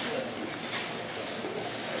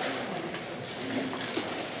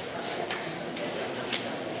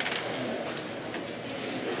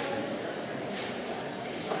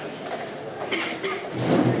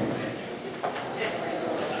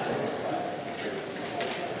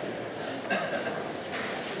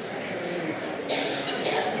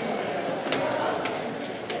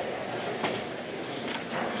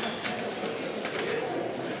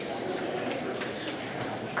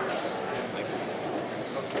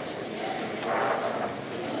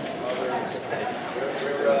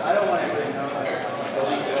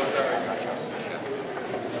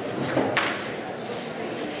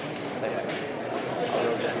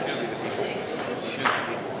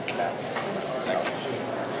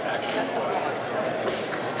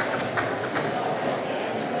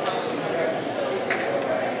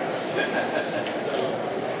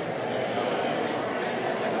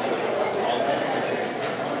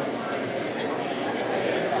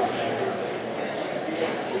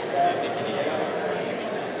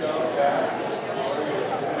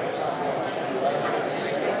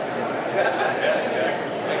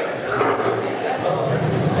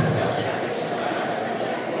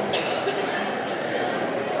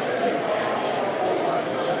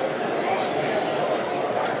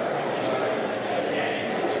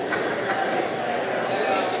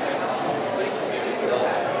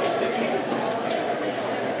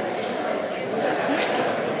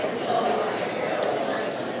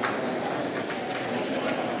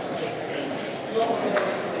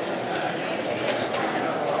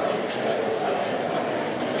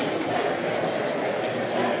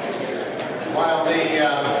 While the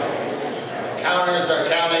counters are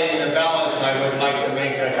tallying the ballots, I would like to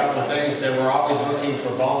make a couple of things. That we're always looking for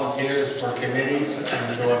volunteers for committees,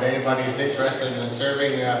 and so if anybody's interested in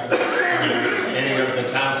serving on any of the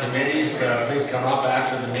town committees, please come up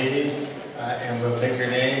after the meeting, and we'll take your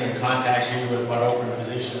name and contact you with what open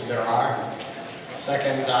positions there are.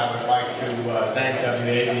 Second, I would like to thank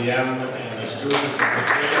WABM and the students in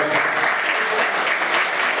particular.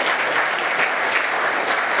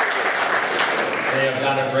 They have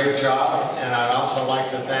done a great job, and I'd also like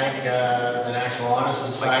to thank the National Honor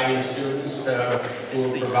Society students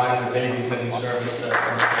who provided the babysitting service.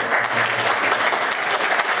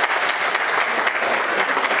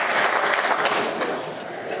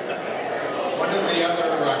 One of the other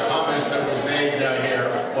comments that was made here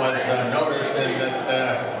was noticing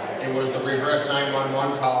that it was the reverse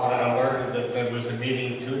 911 call that alerted that there was a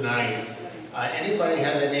meeting tonight. Anybody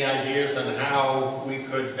has any ideas on how we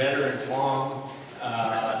could better inform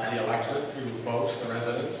the electorate, you folks, the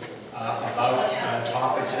residents, about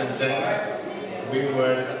topics and things? We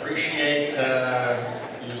would appreciate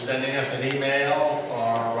you sending us an email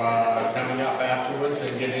or coming up afterwards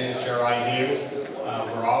and giving us your ideas.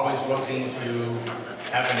 We're always looking to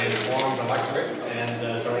have an informed electorate,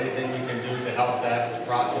 and so anything we can do to help that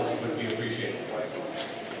process would be appreciated.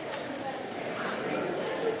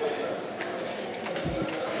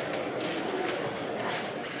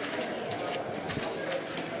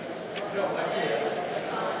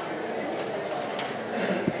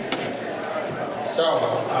 So,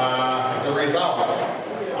 the results,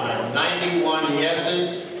 91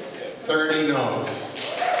 yeses, 30 noes.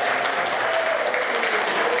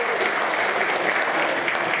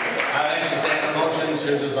 I'd entertain a motion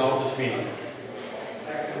to dissolve this meeting.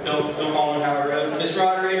 Bill Howard Road. Mr.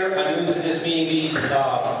 Moderator, I move that this meeting be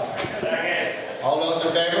dissolved. Second. All those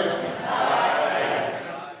in favor?